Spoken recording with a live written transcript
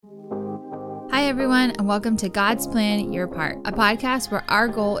everyone, and welcome to God's Plan, Your Part, a podcast where our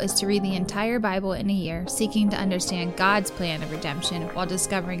goal is to read the entire Bible in a year, seeking to understand God's plan of redemption while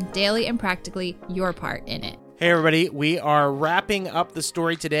discovering daily and practically your part in it. Hey everybody, we are wrapping up the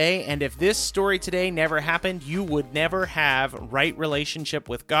story today, and if this story today never happened, you would never have right relationship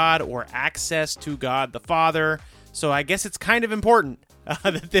with God or access to God the Father. So I guess it's kind of important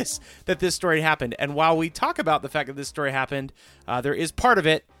that this story happened. And while we talk about the fact that this story happened, there is part of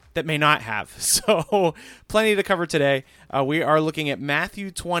it that may not have. So plenty to cover today. We are looking at Matthew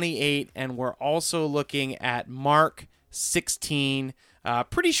 28, and we're also looking at Mark 16.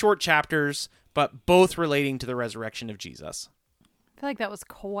 Pretty short chapters, but both relating to the resurrection of Jesus. I feel like that was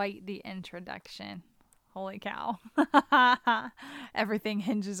quite the introduction. Holy cow. Everything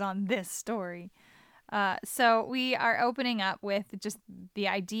hinges on this story. So we are opening up with just the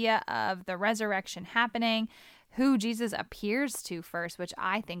idea of the resurrection happening, who Jesus appears to first, which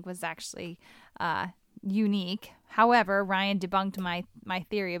I think was actually unique. However, Ryan debunked my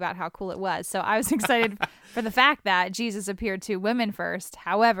theory about how cool it was. So I was excited for the fact that Jesus appeared to women first.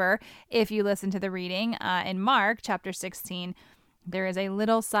 However, if you listen to the reading in Mark chapter 16, there is a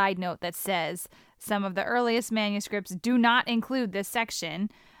little side note that says some of the earliest manuscripts do not include this section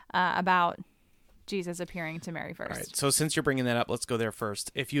about Jesus appearing to Mary first. All right, so since you're bringing that up, let's go there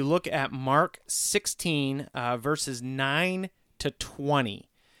first. If you look at Mark 16, verses 9 to 20,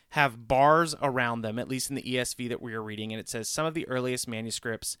 have bars around them, at least in the ESV that we are reading, and it says some of the earliest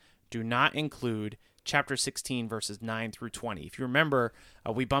manuscripts do not include chapter 16, verses 9 through 20. If you remember,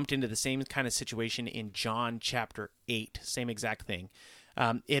 we bumped into the same kind of situation in John chapter 8, same exact thing.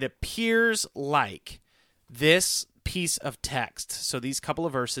 It appears like this piece of text, so these couple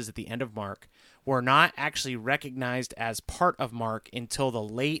of verses at the end of Mark, were not actually recognized as part of Mark until the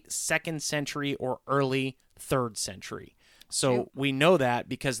late 2nd century or early 3rd century. So we know that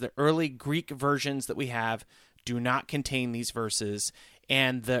because the early Greek versions that we have do not contain these verses,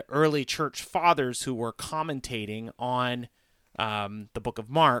 and the early church fathers who were commentating on the book of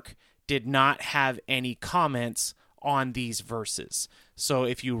Mark did not have any comments on these verses. So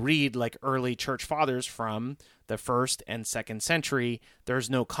if you read like early church fathers from the 1st and 2nd century, there's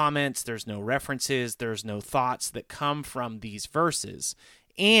no comments, there's no references, there's no thoughts that come from these verses.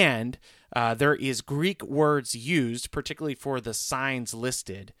 And there is Greek words used, particularly for the signs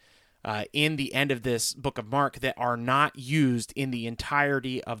listed in the end of this book of Mark, that are not used in the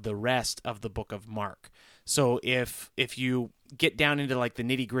entirety of the rest of the book of Mark. So if you get down into like the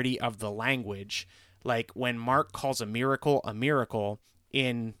nitty-gritty of the language, like when Mark calls a miracle,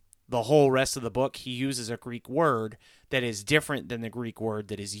 in the whole rest of the book, he uses a Greek word that is different than the Greek word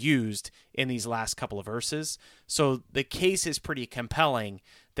that is used in these last couple of verses. So the case is pretty compelling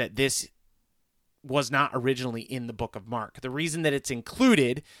that this was not originally in the book of Mark. The reason that it's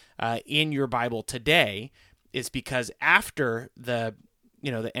included in your Bible today is because after the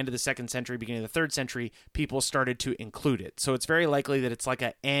end of the 2nd century, beginning of the 3rd century, people started to include it. So it's very likely that it's like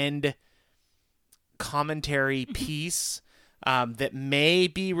an end commentary piece that may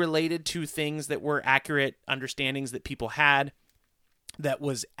be related to things that were accurate understandings that people had that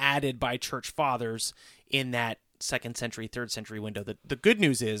was added by church fathers in that 2nd century, 3rd century window. The good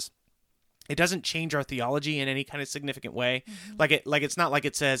news is it doesn't change our theology in any kind of significant way. Mm-hmm. Like it's not like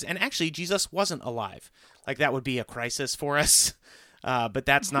it says, and actually Jesus wasn't alive. Like that would be a crisis for us. But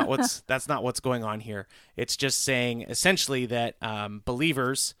that's not what's going on here. It's just saying essentially that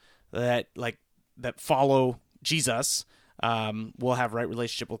believers that follow Jesus will have right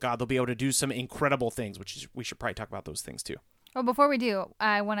relationship with God. They'll be able to do some incredible things, we should probably talk about those things too. Well, before we do,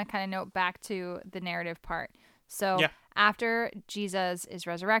 I want to kind of note back to the narrative part. So after Jesus is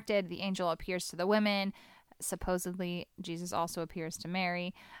resurrected, the angel appears to the women. Supposedly, Jesus also appears to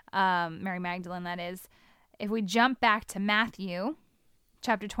Mary, Mary Magdalene, that is. If we jump back to Matthew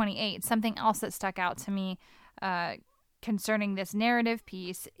chapter 28, something else that stuck out to me concerning this narrative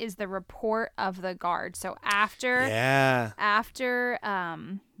piece is the report of the guard. So after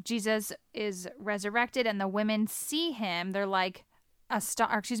Jesus is resurrected and the women see him, they're like, see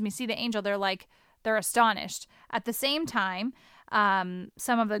the angel, they're astonished. At the same time,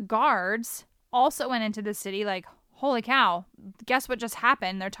 some of the guards also went into the city like, holy cow, guess what just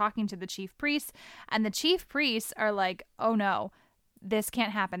happened? They're talking to the chief priests, and the chief priests are like, oh no, this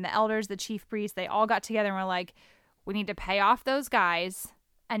can't happen. The elders, the chief priests, they all got together and were like, we need to pay off those guys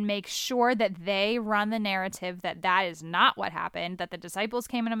and make sure that they run the narrative that is not what happened, that the disciples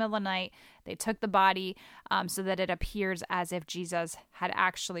came in the middle of the night, they took the body so that it appears as if Jesus had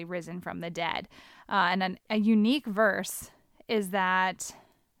actually risen from the dead. And a unique verse is that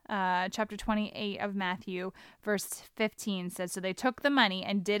chapter 28 of Matthew, verse 15 says, so they took the money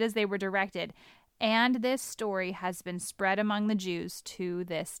and did as they were directed. And this story has been spread among the Jews to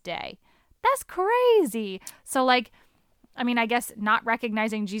this day. That's crazy. So, like, I mean, I guess not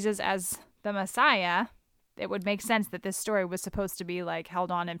recognizing Jesus as the Messiah, it would make sense that this story was supposed to be like held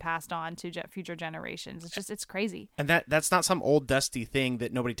on and passed on to future generations. It's crazy. And that's not some old dusty thing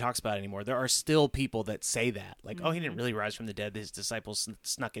that nobody talks about anymore. There are still people that say that, like, oh, he didn't really rise from the dead. His disciples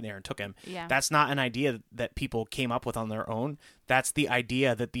snuck in there and took him. Yeah. That's not an idea that people came up with on their own. That's the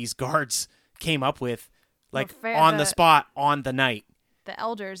idea that these guards came up with, like, on the spot, on the night. The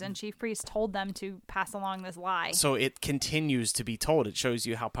elders and chief priests told them to pass along this lie. So it continues to be told. It shows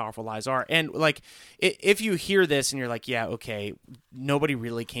you how powerful lies are. And, like, if you hear this and you're like, yeah, okay, nobody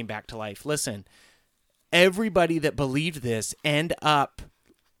really came back to life. Listen, everybody that believed this end up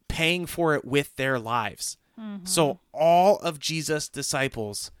paying for it with their lives. Mm-hmm. So all of Jesus'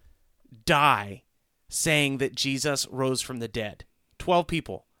 disciples die saying that Jesus rose from the dead. 12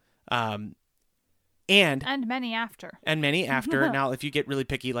 people. And many after. And many after. Now, if you get really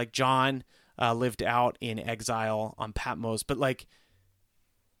picky, like John lived out in exile on Patmos. But, like,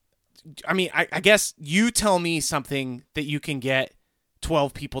 I mean, I guess you tell me something that you can get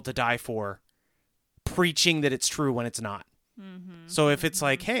 12 people to die for preaching that it's true when it's not. Mm-hmm. So if it's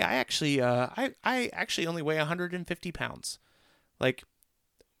like, hey, I actually only weigh 150 pounds. Like,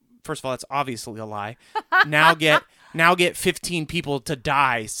 first of all, that's obviously a lie. Now get 15 people to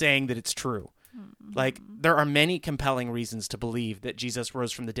die saying that it's true. Like, there are many compelling reasons to believe that Jesus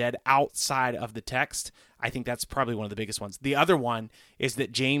rose from the dead outside of the text. I think that's probably one of the biggest ones. The other one is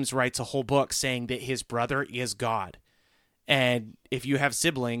that James writes a whole book saying that his brother is God. And if you have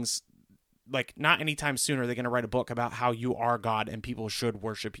siblings, like, not anytime soon are they going to write a book about how you are God and people should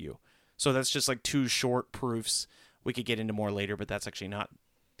worship you. So that's just like two short proofs. We could get into more later, but that's actually not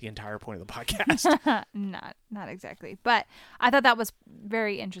the entire point of the podcast. Not exactly. But I thought that was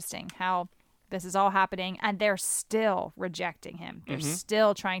very interesting how this is all happening, and they're still rejecting him. They're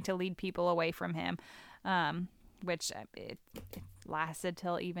still trying to lead people away from him, which it lasted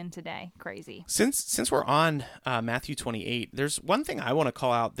till even today. Crazy. Since we're on Matthew 28, there's one thing I want to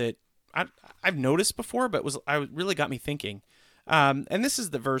call out that I've noticed before, but really got me thinking. And this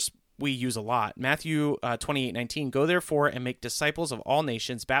is the verse we use a lot. Matthew 28:19. Go therefore and make disciples of all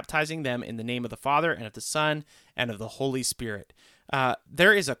nations, baptizing them in the name of the Father and of the Son and of the Holy Spirit.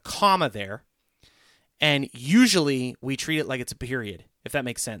 There is a comma there. And usually we treat it like it's a period, if that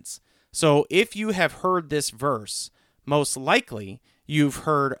makes sense. So if you have heard this verse, most likely you've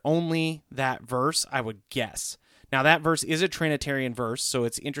heard only that verse, I would guess. Now, that verse is a Trinitarian verse, so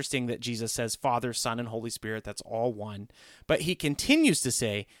it's interesting that Jesus says Father, Son, and Holy Spirit, that's all one. But he continues to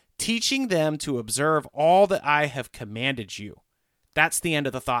say, teaching them to observe all that I have commanded you. That's the end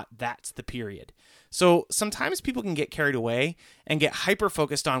of the thought. That's the period. So sometimes people can get carried away and get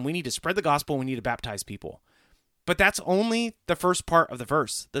hyper-focused on we need to spread the gospel, we need to baptize people. But that's only the first part of the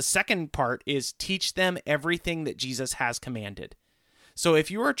verse. The second part is teach them everything that Jesus has commanded. So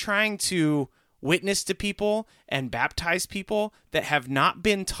if you are trying to witness to people and baptize people that have not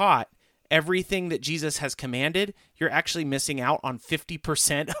been taught everything that Jesus has commanded, you're actually missing out on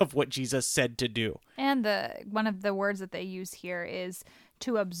 50% of what Jesus said to do. And one of the words that they use here is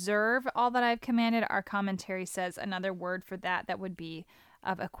to observe all that I've commanded. Our commentary says another word for that would be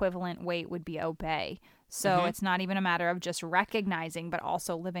of equivalent weight would be obey. So it's not even a matter of just recognizing, but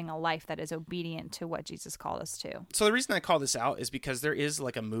also living a life that is obedient to what Jesus called us to. So the reason I call this out is because there is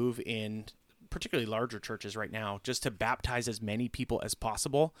like a move in particularly larger churches right now just to baptize as many people as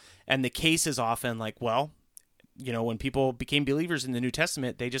possible. And the case is often like, well, you know, when people became believers in the New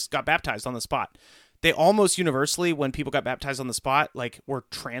Testament, they just got baptized on the spot. They almost universally, when people got baptized on the spot, like were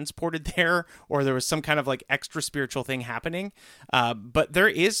transported there, or there was some kind of like extra spiritual thing happening. But there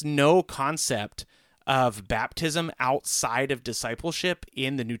is no concept of baptism outside of discipleship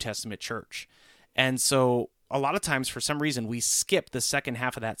in the New Testament church. And so a lot of times, for some reason, we skip the second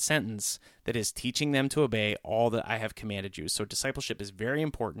half of that sentence that is teaching them to obey all that I have commanded you. So discipleship is very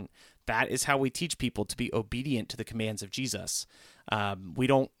important. That is how we teach people to be obedient to the commands of Jesus. We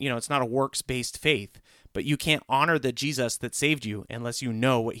don't, it's not a works-based faith, but you can't honor the Jesus that saved you unless you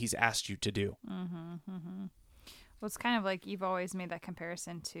know what he's asked you to do. Well, it's kind of like you've always made that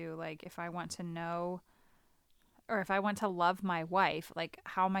comparison to, like, if I want to know or if I want to love my wife, like,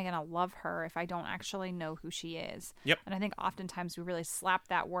 how am I going to love her if I don't actually know who she is? Yep. And I think oftentimes we really slap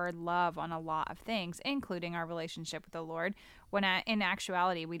that word love on a lot of things, including our relationship with the Lord, when in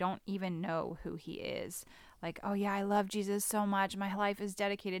actuality, we don't even know who he is. Like, oh yeah, I love Jesus so much. My life is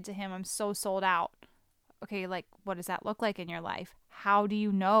dedicated to him. I'm so sold out. Okay, like, what does that look like in your life? How do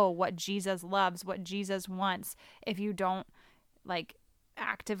you know what Jesus loves, what Jesus wants, if you don't, like,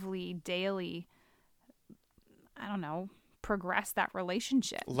 actively, daily, seek him? I don't know, progress that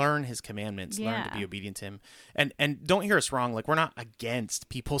relationship. Learn his commandments, learn to be obedient to him. And don't hear us wrong. Like, we're not against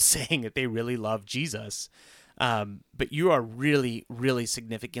people saying that they really love Jesus. But you are really, really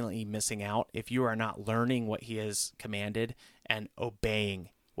significantly missing out if you are not learning what he has commanded and obeying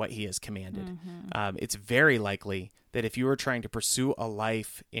what he has commanded. It's very likely that if you are trying to pursue a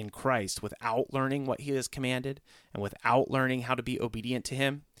life in Christ without learning what he has commanded and without learning how to be obedient to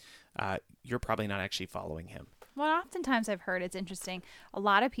him, you're probably not actually following him. Well, oftentimes I've heard, it's interesting, a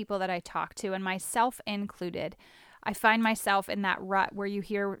lot of people that I talk to, and myself included, I find myself in that rut where you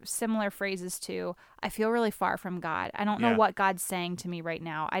hear similar phrases to, I feel really far from God. I don't know what God's saying to me right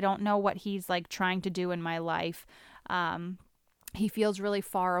now. I don't know what he's like trying to do in my life. He feels really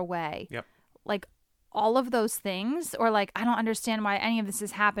far away. Yep. Like all of those things, or like, I don't understand why any of this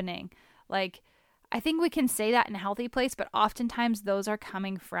is happening. Like, I think we can say that in a healthy place, but oftentimes those are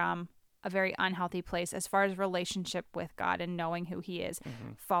coming from a very unhealthy place as far as relationship with God and knowing who he is,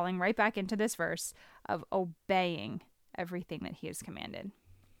 falling right back into this verse of obeying everything that he has commanded.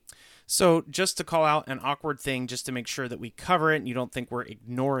 So just to call out an awkward thing, just to make sure that we cover it and you don't think we're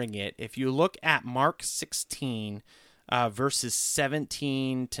ignoring it, if you look at Mark 16, verses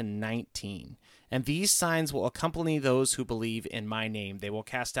 17 to 19, and these signs will accompany those who believe in my name. They will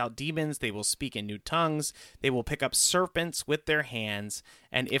cast out demons. They will speak in new tongues. They will pick up serpents with their hands.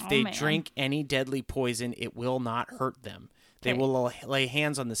 And if they drink any deadly poison, it will not hurt them. They will lay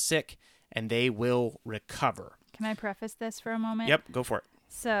hands on the sick, and they will recover. Can I preface this for a moment? Yep, go for it.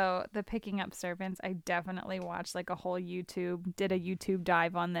 So the picking up serpents, I definitely watched like a whole did a YouTube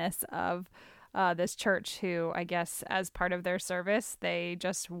dive on this of this church who, I guess, as part of their service, they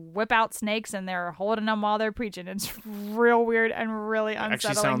just whip out snakes and they're holding them while they're preaching. It's real weird and really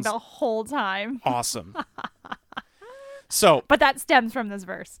unsettling the whole time. Awesome. But that stems from this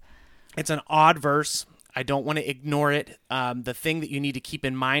verse. It's an odd verse. I don't want to ignore it. The thing that you need to keep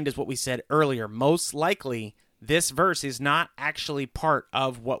in mind is what we said earlier. Most likely, this verse is not actually part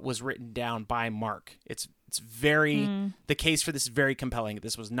of what was written down by Mark. It's very, the case for this is very compelling.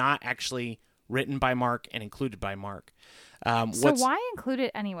 This was not actually written by Mark and included by Mark. So why include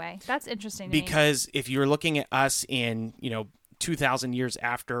it anyway? That's interesting to me. Because if you're looking at us in, 2,000 years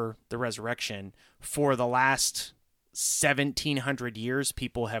after the resurrection, for the last 1,700 years,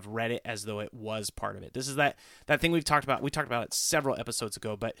 people have read it as though it was part of it. This is that thing we've talked about. We talked about it several episodes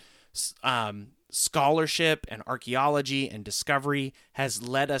ago, but scholarship and archaeology and discovery has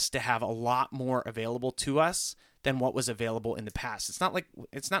led us to have a lot more available to us than what was available in the past. It's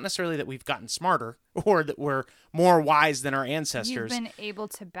not necessarily that we've gotten smarter or that we're more wise than our ancestors. You've been able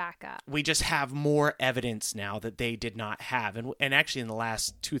to back up. We just have more evidence now that they did not have. And actually in the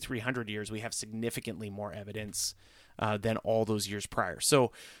last 200-300 years, we have significantly more evidence than all those years prior.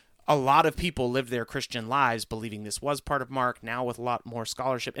 So a lot of people lived their Christian lives believing this was part of Mark, now with a lot more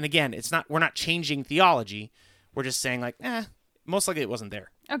scholarship. And again, we're not changing theology. We're just saying most likely it wasn't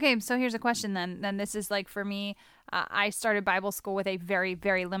there. Okay, so here's a question then. Then this is like, for me, I started Bible school with a very,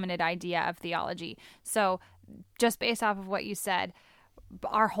 very limited idea of theology. So just based off of what you said,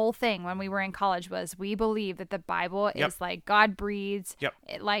 our whole thing when we were in college was we believe that the Bible is like God breathes,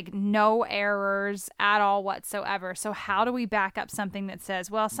 like no errors at all whatsoever. So how do we back up something that says,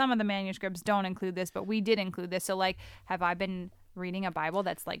 well, some of the manuscripts don't include this, but we did include this? So like, have I been reading a Bible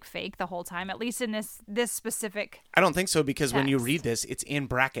that's like fake the whole time, at least in this specific I don't think so, because text. When you read this, it's in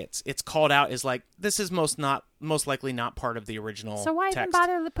brackets. It's called out as like, this is most likely not part of the original So why text. even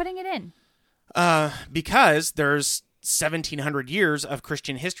bother putting it in? Because there's 1,700 years of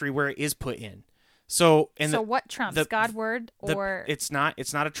Christian history where it is put in. So what trumps, God word or it's not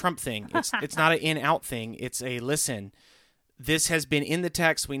a Trump thing. It's not an in-out thing. It's a listen. This has been in the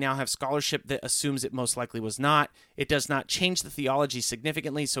text. We now have scholarship that assumes it most likely was not. It does not change the theology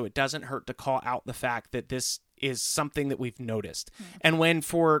significantly, so it doesn't hurt to call out the fact that this is something that we've noticed. And when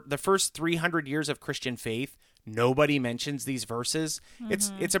for the first 300 years of Christian faith, nobody mentions these verses,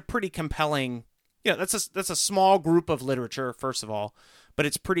 it's a pretty compelling. That's a small group of literature, first of all, but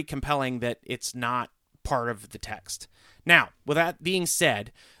it's pretty compelling that it's not part of the text. Now, with that being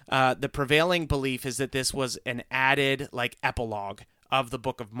said, the prevailing belief is that this was an added epilogue of the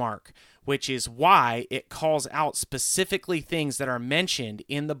book of Mark, which is why it calls out specifically things that are mentioned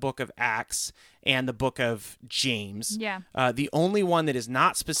in the book of Acts and the book of James. Yeah. The only one that is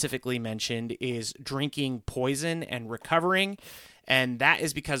not specifically mentioned is drinking poison and recovering. And that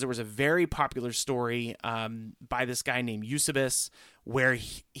is because there was a very popular story by this guy named Eusebius where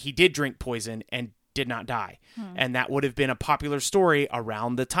he did drink poison and did not die. And that would have been a popular story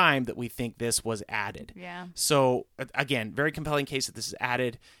around the time that we think this was added. Yeah. So again, very compelling case that this is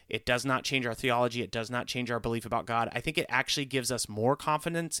added. It does not change our theology. It does not change our belief about God. I think it actually gives us more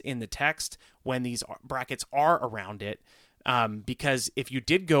confidence in the text when these brackets are around it. Because if you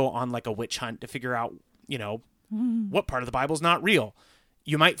did go on like a witch hunt to figure out, what part of the Bible is not real,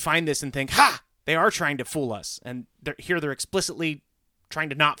 you might find this and think, ha, they are trying to fool us. And they're explicitly trying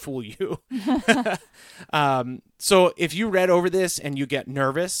to not fool you. So if you read over this and you get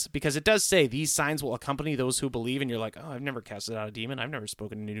nervous, because it does say these signs will accompany those who believe, and you're like, oh, I've never casted out a demon. I've never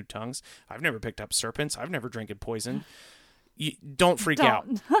spoken in new tongues. I've never picked up serpents. I've never drank poison. Don't freak out.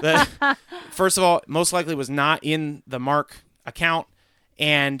 First of all, most likely was not in the Mark account.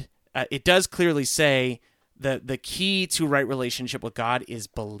 And it does clearly say that the key to right relationship with God is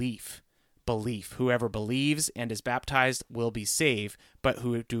belief. Whoever believes and is baptized will be saved, but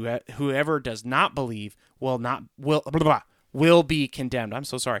whoever does not believe will be condemned. I'm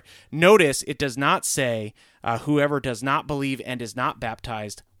so sorry. Notice it does not say whoever does not believe and is not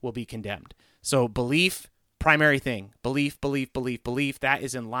baptized will be condemned. So belief, primary thing. Belief. That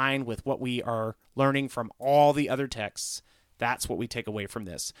is in line with what we are learning from all the other texts. That's what we take away from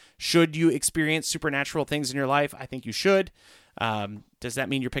this. Should you experience supernatural things in your life? I think you should. Does that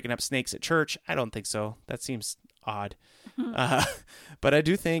mean you're picking up snakes at church? I don't think so. That seems odd. But I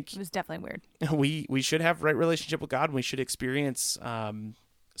do think It was definitely weird. we should have right relationship with God, and we should experience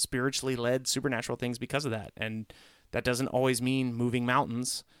spiritually led supernatural things because of that. And that doesn't always mean moving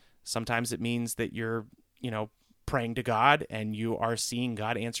mountains. Sometimes it means that you're, praying to God and you are seeing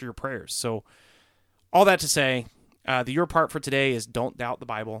God answer your prayers. So all that to say, your part for today is don't doubt the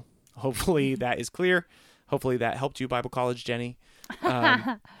Bible. Hopefully that is clear. Hopefully that helped you, Bible College Jenny.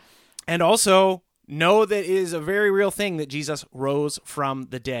 And also know that it is a very real thing that Jesus rose from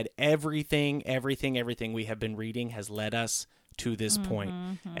the dead. Everything we have been reading has led us to this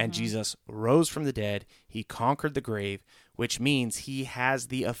point. And Jesus rose from the dead. He conquered the grave, which means he has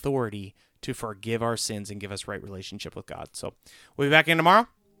the authority to forgive our sins and give us right relationship with God. So we'll be back in tomorrow.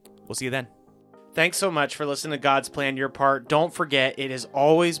 We'll see you then. Thanks so much for listening to God's Plan Your Part. Don't forget, it is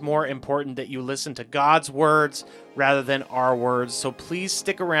always more important that you listen to God's words rather than our words. So please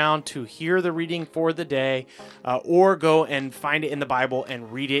stick around to hear the reading for the day, or go and find it in the Bible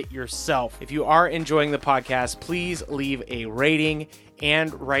and read it yourself. If you are enjoying the podcast, please leave a rating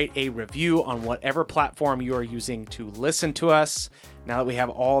and write a review on whatever platform you are using to listen to us. Now that we have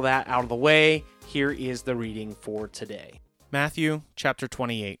all that out of the way, here is the reading for today. Matthew chapter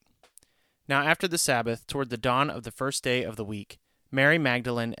 28. Now after the Sabbath, toward the dawn of the first day of the week, Mary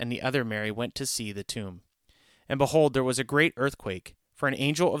Magdalene and the other Mary went to see the tomb. And behold, there was a great earthquake, for an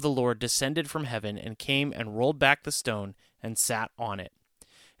angel of the Lord descended from heaven and came and rolled back the stone and sat on it.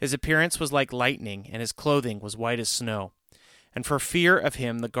 His appearance was like lightning, and his clothing was white as snow. And for fear of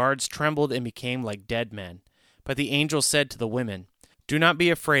him the guards trembled and became like dead men. But the angel said to the women, "Do not be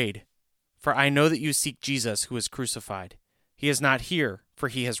afraid, for I know that you seek Jesus who was crucified. He is not here, for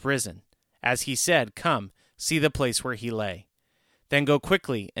he has risen. As he said, come, see the place where he lay. Then go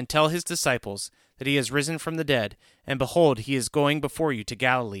quickly and tell his disciples that he has risen from the dead, and behold, he is going before you to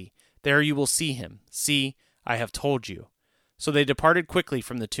Galilee. There you will see him. See, I have told you." So they departed quickly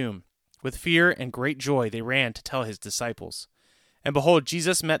from the tomb. With fear and great joy they ran to tell his disciples. And behold,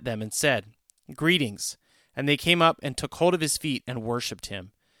 Jesus met them and said, "Greetings." And they came up and took hold of his feet and worshipped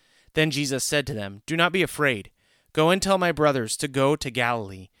him. Then Jesus said to them, "Do not be afraid. Go and tell my brothers to go to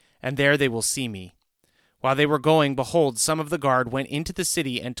Galilee, and there they will see me." While they were going, behold, some of the guard went into the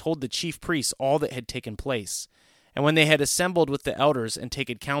city and told the chief priests all that had taken place. And when they had assembled with the elders and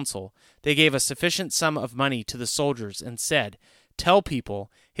taken counsel, they gave a sufficient sum of money to the soldiers and said, "Tell people,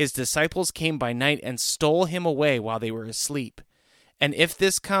 his disciples came by night and stole him away while they were asleep. And if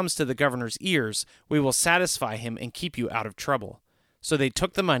this comes to the governor's ears, we will satisfy him and keep you out of trouble." So they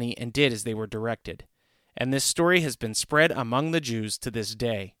took the money and did as they were directed. And this story has been spread among the Jews to this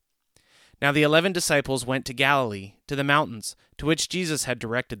day. Now the 11 disciples went to Galilee, to the mountains, to which Jesus had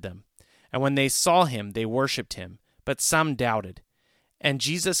directed them. And when they saw him, they worshipped him, but some doubted. And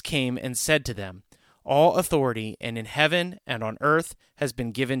Jesus came and said to them, "All authority in heaven and on earth has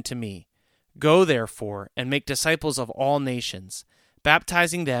been given to me. Go therefore and make disciples of all nations,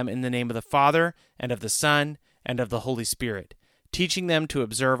 baptizing them in the name of the Father and of the Son and of the Holy Spirit, teaching them to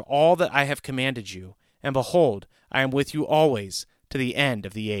observe all that I have commanded you. And behold, I am with you always to the end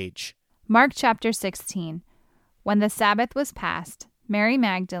of the age." Mark chapter 16. When the Sabbath was past, Mary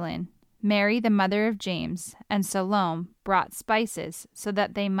Magdalene, Mary the mother of James, and Salome brought spices so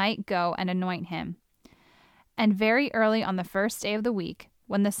that they might go and anoint him. And very early on the first day of the week,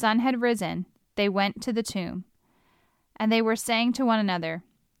 when the sun had risen, they went to the tomb. And they were saying to one another,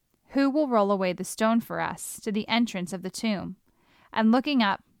 "Who will roll away the stone for us to the entrance of the tomb?" And looking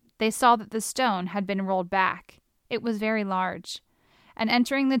up, they saw that the stone had been rolled back. It was very large. And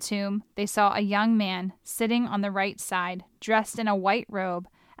entering the tomb, they saw a young man sitting on the right side, dressed in a white robe,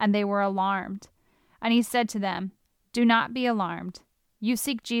 and they were alarmed. And he said to them, "Do not be alarmed. You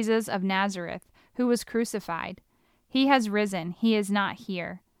seek Jesus of Nazareth, who was crucified. He has risen. He is not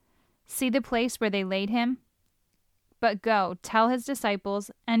here. See the place where they laid him? But go, tell his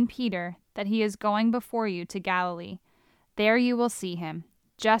disciples and Peter that he is going before you to Galilee. There you will see him,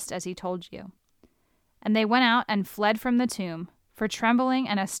 just as he told you." And they went out and fled from the tomb, for trembling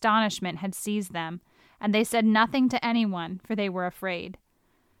and astonishment had seized them, and they said nothing to anyone, for they were afraid.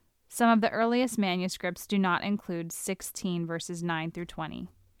 Some of the earliest manuscripts do not include 16 verses 9 through 20.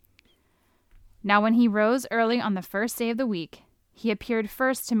 Now when he rose early on the first day of the week, he appeared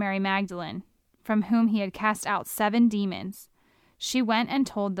first to Mary Magdalene, from whom he had cast out 7 demons. She went and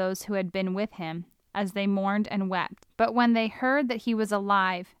told those who had been with him, as they mourned and wept. But when they heard that he was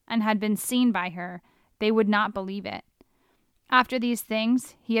alive and had been seen by her, they would not believe it. After these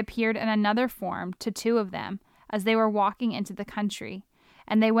things, he appeared in another form to 2 of them, as they were walking into the country.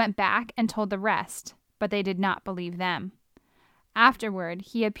 And they went back and told the rest, but they did not believe them. Afterward,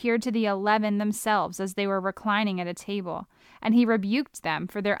 he appeared to the 11 themselves as they were reclining at a table, and he rebuked them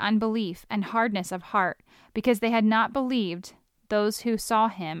for their unbelief and hardness of heart, because they had not believed those who saw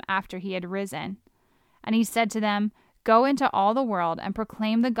him after he had risen. And he said to them, "Go into all the world and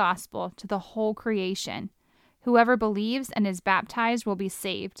proclaim the gospel to the whole creation. Whoever believes and is baptized will be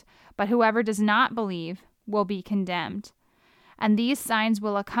saved, but whoever does not believe will be condemned. And these signs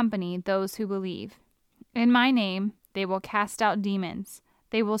will accompany those who believe. In my name they will cast out demons.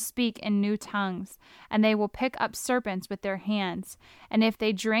 They will speak in new tongues, and they will pick up serpents with their hands. And if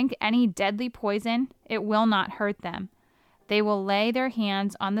they drink any deadly poison, it will not hurt them. They will lay their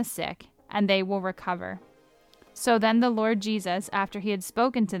hands on the sick, and they will recover." So then the Lord Jesus, after he had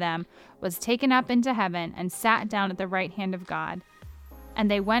spoken to them, was taken up into heaven and sat down at the right hand of God. And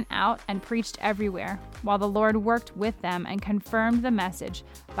they went out and preached everywhere, while the Lord worked with them and confirmed the message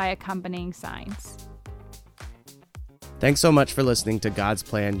by accompanying signs. Thanks so much for listening to God's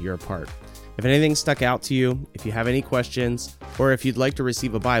Plan, Your Part. If anything stuck out to you, if you have any questions, or if you'd like to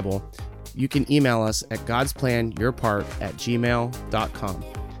receive a Bible, you can email us at godsplanyourpart@gmail.com.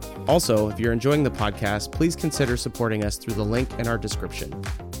 Also, if you're enjoying the podcast, please consider supporting us through the link in our description.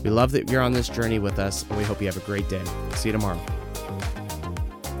 We love that you're on this journey with us, and we hope you have a great day. See you tomorrow.